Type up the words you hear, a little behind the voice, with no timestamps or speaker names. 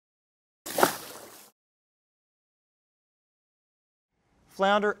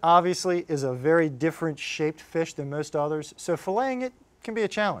Flounder obviously is a very different shaped fish than most others, so filleting it can be a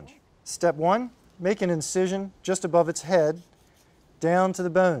challenge. Step 1, make an incision just above its head down to the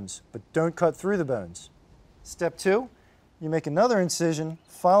bones, but don't cut through the bones. Step 2, you make another incision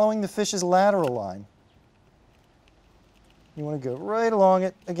following the fish's lateral line. You want to go right along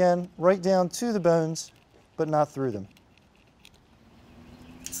it, again, right down to the bones, but not through them.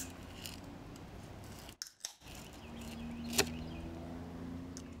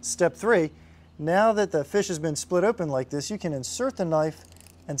 Step 3, now that the fish has been split open like this, you can insert the knife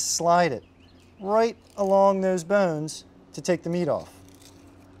and slide it right along those bones to take the meat off.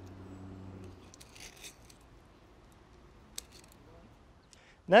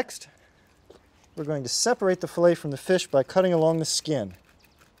 Next, we're going to separate the fillet from the fish by cutting along the skin.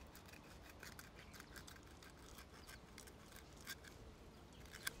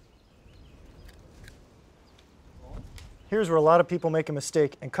 Here's where a lot of people make a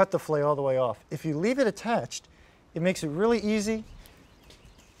mistake and cut the fillet all the way off. If you leave it attached, it makes it really easy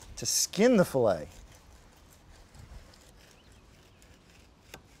to skin the fillet.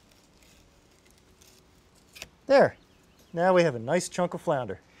 There. Now we have a nice chunk of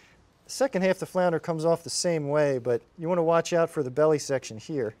flounder. The second half of the flounder comes off the same way, but you want to watch out for the belly section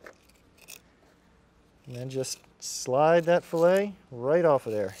here. And then just slide that fillet right off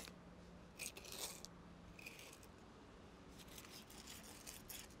of there.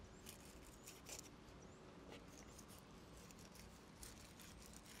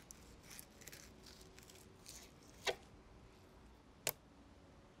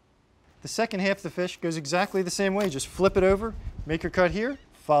 The second half of the fish goes exactly the same way. Just flip it over, make your cut here,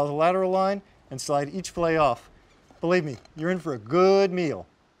 follow the lateral line, and slide each fillet off. Believe me, you're in for a good meal.